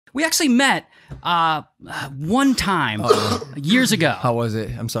We actually met one time years ago. How was it?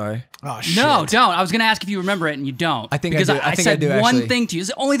 I'm sorry. Oh, shit. No, don't. I was going to ask if you remember it, and you don't. I think because I do. I think I said do, one actually. thing to you. It's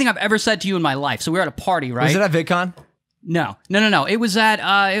the only thing I've ever said to you in my life. So we were at a party, right? Was it at VidCon? No. It was at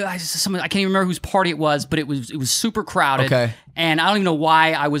I can't even remember whose party it was, but it was super crowded. Okay. And I don't even know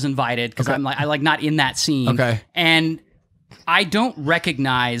why I was invited because I'm like not in that scene. Okay. And I don't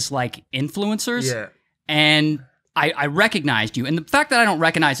recognize like influencers. Yeah. And I recognized you. And the fact that I don't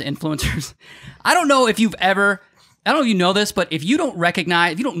recognize influencers, I don't know if you've ever, I don't know if you know this, but if you don't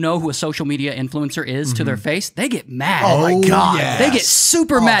know who a social media influencer is to their face, they get mad. Oh my God. yes. They get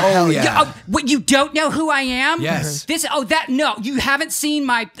super mad. hell yeah. What, you don't know who I am? Yes. No, you haven't seen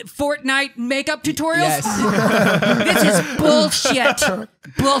my Fortnite makeup tutorials? Yes. This is bullshit.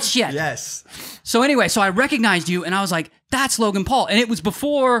 Bullshit. Yes. So anyway, I recognized you and I was like, that's Logan Paul. And it was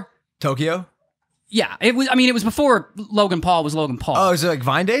before, Tokyo? yeah, it was before Logan Paul was Logan Paul. Oh, is it like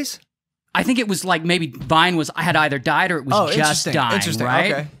Vine days? I think it was like maybe Vine I had either died or it was just dying, interesting.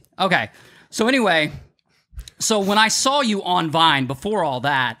 right? Okay. So anyway, when I saw you on Vine before all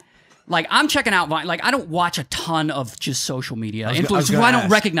that, like I'm checking out Vine, like I don't watch a ton of just social media influencers who I don't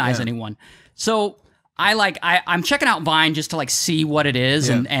recognize anyone. So I'm checking out Vine just to like see what it is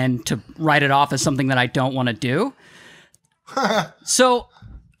and to write it off as something that I don't want to do. So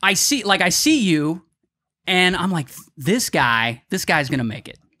I see you and I'm like, this guy's gonna make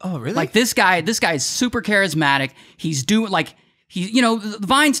it. Oh, really? Like this guy is super charismatic. He's doing the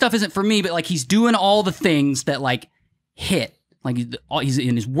Vine stuff isn't for me, but like he's doing all the things that like hit. Like he's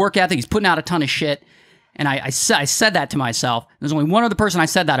in his work ethic. He's putting out a ton of shit. And I said that to myself. There's only one other person I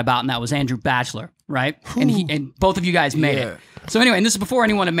said that about, and that was Andrew Batchelor, right? And both of you guys made it. So anyway, and this is before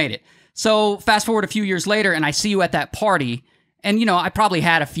anyone had made it. So fast forward a few years later, and I see you at that party, and I probably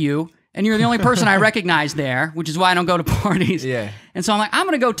had a few. And you're the only person I recognize there, which is why I don't go to parties. Yeah. And so I'm like, I'm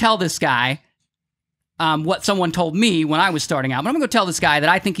going to go tell this guy what someone told me when I was starting out. But I'm going to go tell this guy that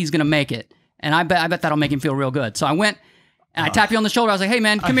I think he's going to make it. And I bet that'll make him feel real good. So I went and I tapped you on the shoulder. I was like, hey,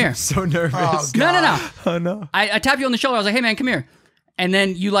 man, come here. I'm so nervous. No. Oh, no. I tapped you on the shoulder. I was like, hey, man, come here. And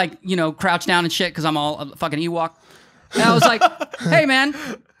then you crouch down and shit because I'm all a fucking Ewok. And I was like, hey, man,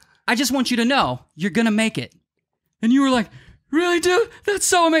 I just want you to know you're going to make it. And you were like, really, dude? That's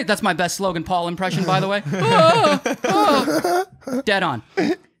so amazing. That's my best Logan Paul impression, by the way. Dead on.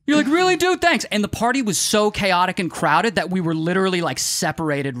 You're like, really, dude? Thanks. And the party was so chaotic and crowded that we were literally like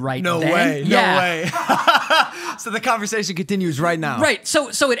separated right then. No way. Yeah. No way. So the conversation continues right now. Right. So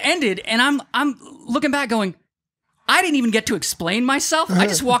it ended, and I'm looking back going, I didn't even get to explain myself. I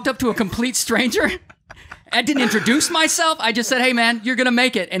just walked up to a complete stranger. I didn't introduce myself. I just said, hey, man, you're going to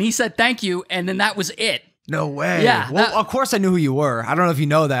make it. And he said, thank you. And then that was it. No way. Yeah. Well, of course I knew who you were. I don't know if you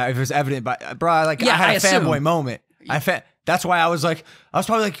know that, if it was evident, but bro, I had a fanboy moment. That's why I was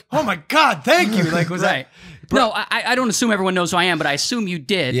probably like, oh my God, thank you. Like, was right. that? No, I don't assume everyone knows who I am, but I assume you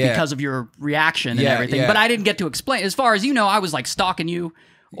did because of your reaction and everything. Yeah. But I didn't get to explain. As far as you know, I was like stalking you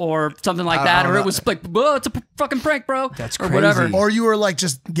or something like that, or it was like, oh, it's a fucking prank, bro. That's or crazy. whatever. Or you were like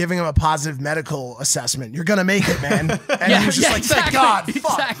just giving him a positive medical assessment. You're gonna make it, man. And he was just like, thank God,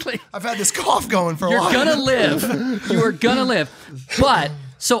 fuck. Exactly. I've had this cough going for a while. You're gonna live. You are gonna live. But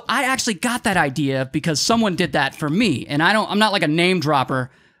so I actually got that idea because someone did that for me, and I'm not like a name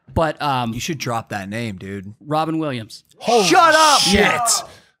dropper, but You should drop that name, dude. Robin Williams. Holy Shut up! shit.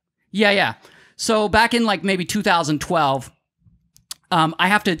 Yeah. So back in like maybe 2012, I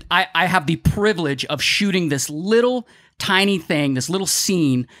have the privilege of shooting this little tiny thing, this little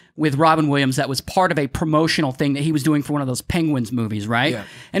scene with Robin Williams that was part of a promotional thing that he was doing for one of those Penguins movies, right? Yeah.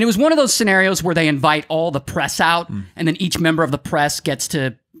 And it was one of those scenarios where they invite all the press out, and then each member of the press gets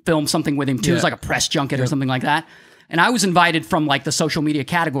to film something with him too. It's like a press junket or something like that. And I was invited from like the social media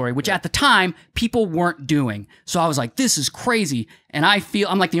category, which at the time people weren't doing. So I was like, this is crazy. And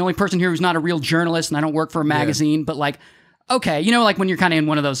I'm like the only person here who's not a real journalist, and I don't work for a magazine, but like, okay, like when you're kind of in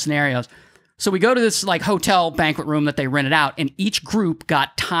one of those scenarios. So we go to this like hotel banquet room that they rented out, and each group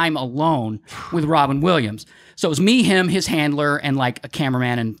got time alone with Robin Williams. So it was me, him, his handler, and like a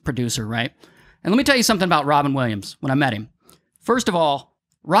cameraman and producer, right? And let me tell you something about Robin Williams when I met him. First of all,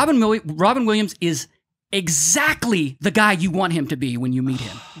 Robin Williams is exactly the guy you want him to be when you meet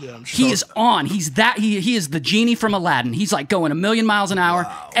him. Yeah, I'm sure. He is on. He is the genie from Aladdin. He's like going 1,000,000 miles an hour.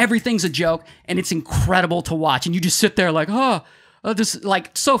 Wow. Everything's a joke, and it's incredible to watch. And you just sit there like, oh, this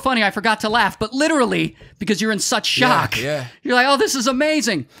like so funny. I forgot to laugh, but literally because you're in such shock. Yeah. You're like, oh, this is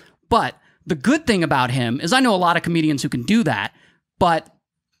amazing. But the good thing about him is I know a lot of comedians who can do that, but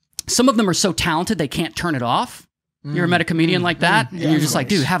some of them are so talented they can't turn it off. You ever met a comedian like that? And you're just like,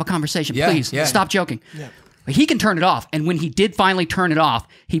 dude, have a conversation, please. Stop joking. Yeah. He can turn it off. And when he did finally turn it off,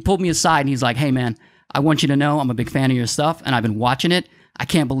 he pulled me aside and he's like, hey, man, I want you to know I'm a big fan of your stuff and I've been watching it. I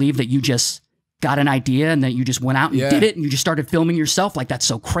can't believe that you just got an idea and that you just went out and did it and you just started filming yourself. Like, that's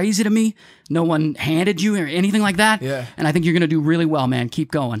so crazy to me. No one handed you or anything like that. Yeah. And I think you're going to do really well, man.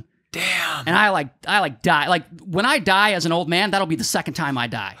 Keep going. Damn. And I die. Like, when I die as an old man, that'll be the second time I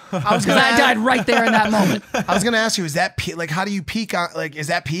die. I died right there in that moment. I was gonna ask you, is that like, how do you peak on, like, is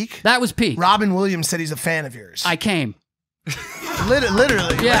that peak? That was peak. Robin Williams said he's a fan of yours. I came.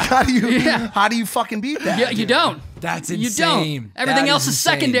 Literally. Yeah. Like, how do you fucking beat that? Yeah, you don't. That's You insane. don't. Everything else is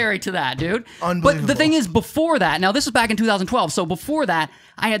insane. secondary to that, dude. Unbelievable. But the thing is, before that, now this was back in 2012, so before that,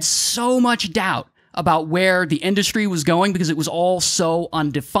 I had so much doubt about where the industry was going because it was all so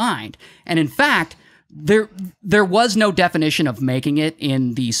undefined. And in fact, there was no definition of making it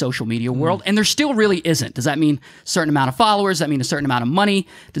in the social media world, and there still really isn't. Does that mean a certain amount of followers? Does that mean a certain amount of money?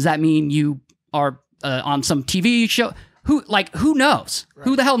 Does that mean you are on some TV show? Who knows? Right.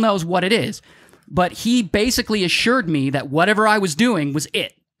 Who the hell knows what it is? But he basically assured me that whatever I was doing was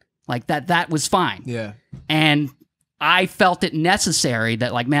it. Like, that was fine. Yeah. And I felt it necessary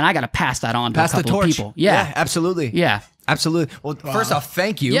that, like, man, I got to pass that on to a couple of people. Yeah, absolutely. Yeah. Absolutely. Well, first off,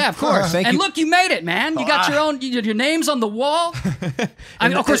 thank you. Yeah, of course. Thank and you. look, you made it, man. You got your own, your name's on the wall. I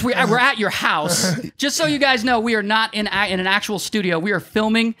mean, of course, we're at your house. Just so you guys know, we are not in an actual studio. We are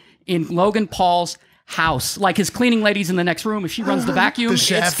filming in Logan Paul's house. Like, his cleaning lady's in the next room. If she runs the vacuum,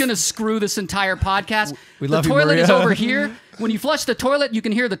 it's going to screw this entire podcast. We love the you, toilet Maria. is over here. When you flush the toilet, you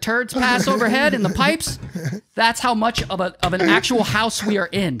can hear the turds pass overhead in the pipes. That's how much of an actual house we are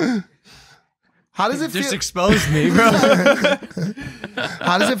in. How does it Just feel? exposed me, bro.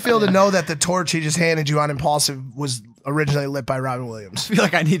 How does it feel to know that the torch he just handed you on Impaulsive was originally lit by Robin Williams? I feel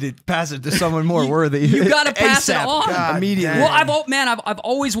like I need to pass it to someone more worthy. You got to pass it on. God immediately. damn. Well, I've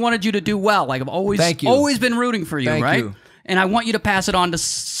always wanted you to do well. Like, I've always been rooting for you, Thank right? you. And I want you to pass it on to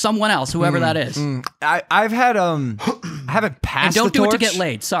someone else, whoever that is. I've had I haven't passed. And don't the do it to torch. get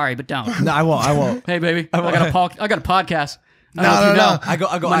laid. Sorry, but don't. No, I won't. Hey, baby, I got a podcast. I don't know No, if you no, know. no.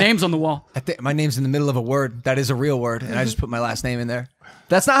 I go. My name's on the wall. I think my name's in the middle of a word that is a real word, and I just put my last name in there.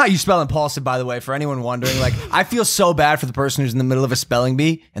 That's not how you spell impulsive, by the way, for anyone wondering. Like, I feel so bad for the person who's in the middle of a spelling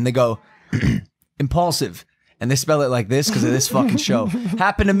bee, and they go, impulsive, and they spell it like this because of this fucking show.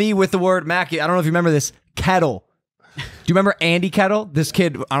 Happened to me with the word, Mackie, I don't know if you remember this, kettle. Do you remember Andy Kettle? This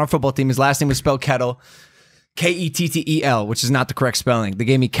kid on our football team, his last name was spelled Kettle. Kettel, which is not the correct spelling. They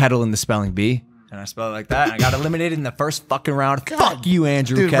gave me kettle in the spelling bee. And I spelled it like that. And I got eliminated in the first fucking round. God. Fuck you,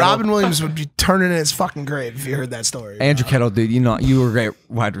 Andrew Dude, Kettle. Robin Williams would be turning in his fucking grave if you heard that story. Andrew Kettle, dude, you were a great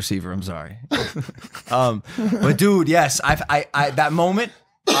wide receiver. I'm sorry. But dude, yes, I that moment,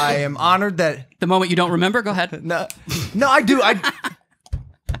 I am honored that. The moment you don't remember, go ahead. No, I do.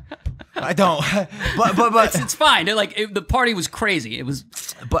 I don't. But It's fine. The party was crazy. It was.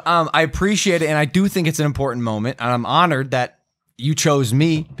 But I appreciate it, and I do think it's an important moment, and I'm honored that you chose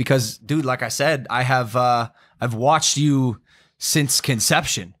me because, dude, like I said, I've watched you since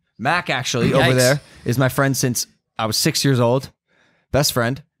conception. Mac actually over there is my friend since I was 6 years old, best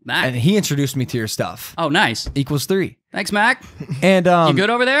friend, Mac. and he introduced me to your stuff. Oh, nice. Equals 3. Thanks, Mac. And You good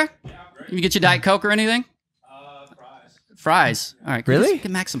over there? Yeah, great. You get your Diet Coke or anything? Fries. All right. Really? Get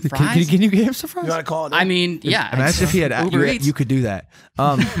Mac some fries. Can you get him some fries? You want to call it? I mean, yeah. Imagine if he had Uber Eats. you could do that.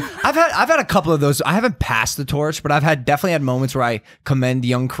 I've had a couple of those. I haven't passed the torch, but I've definitely had moments where I commend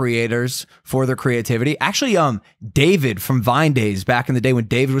young creators for their creativity. Actually, David from Vine days back in the day when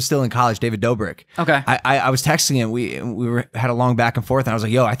David was still in college, David Dobrik. Okay. I was texting him. We had a long back and forth, and I was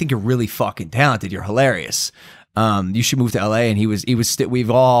like, "Yo, I think you're really fucking talented. You're hilarious. You should move to LA." And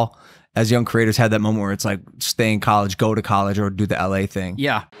we've all, as young creators, had that moment where it's like, stay in college, go to college, or do the LA thing.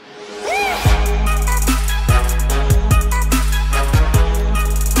 Yeah.